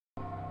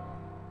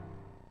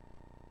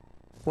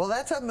Well,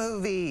 that's a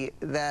movie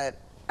that,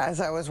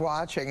 as I was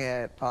watching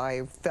it,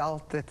 I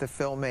felt that the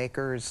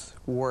filmmakers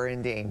were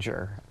in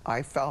danger.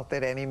 I felt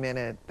at any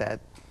minute that,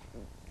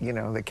 you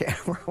know, the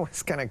camera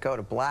was going to go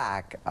to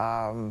black.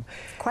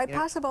 Quite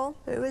possible.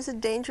 It was a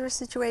dangerous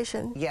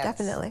situation, yes.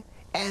 Definitely.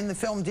 And the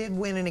film did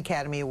win an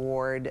Academy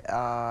Award,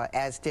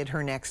 as did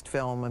her next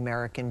film,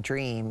 American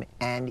Dream.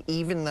 And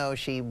even though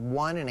she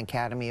won an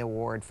Academy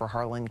Award for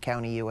Harlan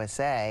County,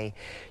 USA,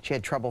 she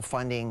had trouble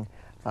funding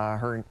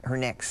her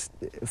next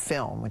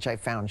film, which I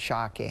found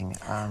shocking.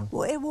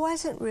 Well, it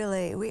wasn't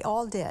really. We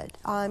all did.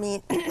 I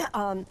mean,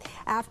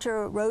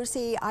 after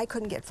Rosie, I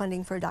couldn't get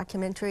funding for a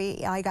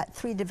documentary. I got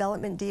 3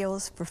 development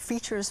deals for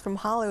features from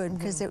Hollywood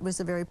because it was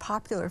a very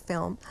popular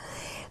film.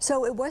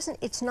 So it wasn't.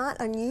 It's not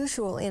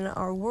unusual in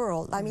our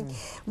world. I mean,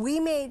 we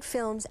made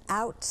films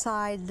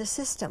outside the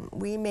system.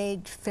 We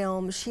made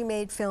films. She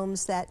made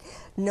films that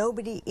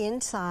nobody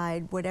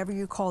inside whatever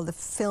you call the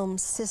film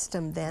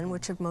system then,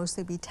 which would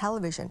mostly be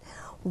television,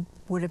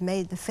 would have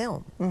made the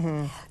film.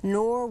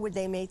 Nor would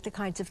they make the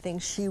kinds of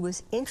things she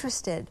was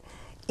interested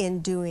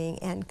in doing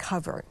and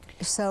covered.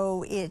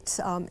 So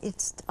it's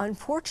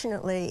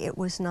unfortunately it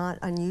was not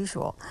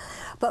unusual.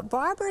 But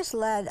Barbara's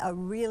led a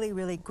really,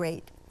 really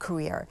great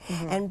career.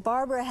 And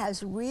Barbara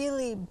has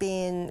really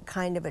been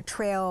kind of a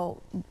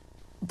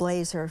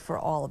trailblazer for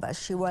all of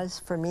us. She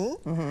was for me.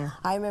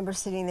 I remember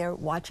sitting there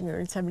watching her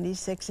in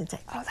 '76 and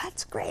saying, oh,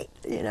 that's great.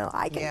 You know,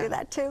 I can do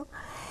that too.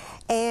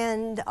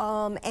 And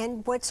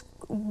what's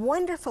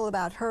wonderful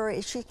about her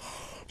is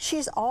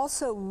she's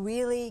also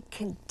really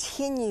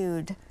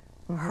continued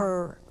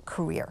her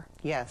career.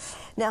 Yes.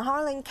 Now,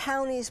 Harlan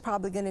County is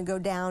probably going to go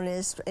down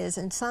as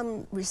in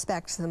some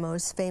respects the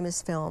most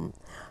famous film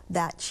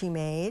that she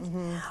made,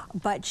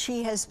 but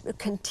she has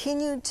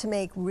continued to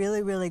make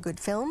really, really good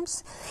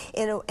films.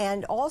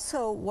 And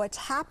also what's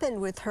happened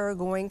with her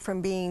going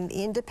from being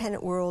the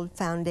Independent World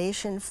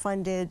Foundation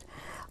funded,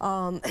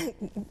 you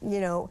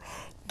know,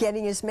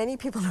 getting as many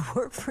people to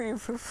work for you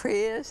for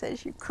free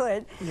as you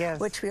could,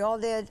 which we all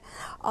did,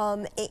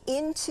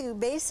 into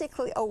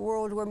basically a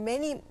world where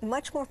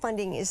much more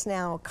funding is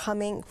now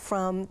coming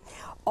from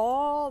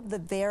all the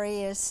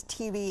various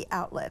TV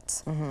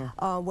outlets,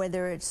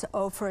 whether it's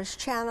Oprah's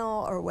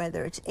channel or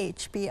whether it's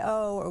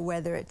HBO or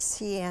whether it's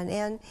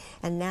CNN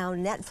and now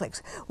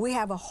Netflix. We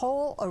have a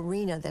whole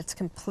arena that's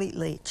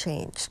completely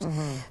changed.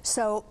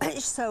 So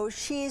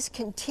she's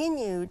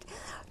continued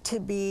to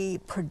be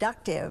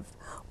productive,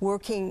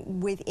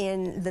 working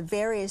within the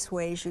various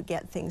ways you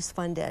get things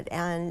funded,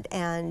 and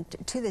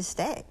to this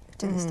day.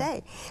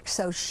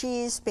 So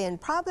she's been,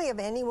 probably of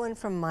anyone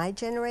from my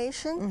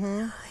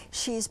generation,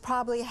 she's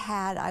probably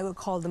had, I would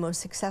call, the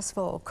most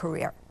successful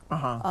career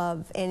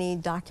of any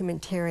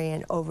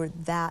documentarian over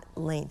that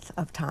length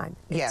of time.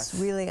 It's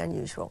really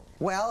unusual.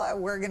 Well,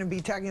 we're going to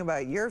be talking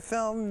about your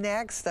film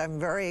next. I'm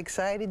very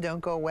excited. Don't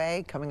go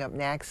away. Coming up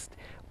next,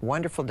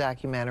 wonderful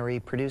documentary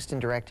produced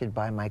and directed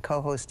by my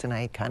co-host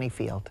tonight, Connie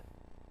Field.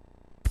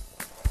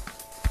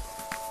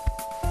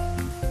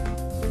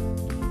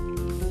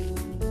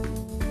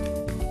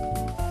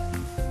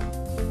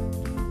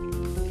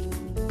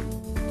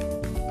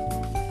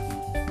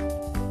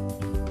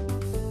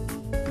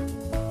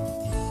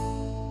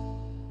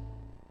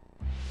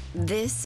 This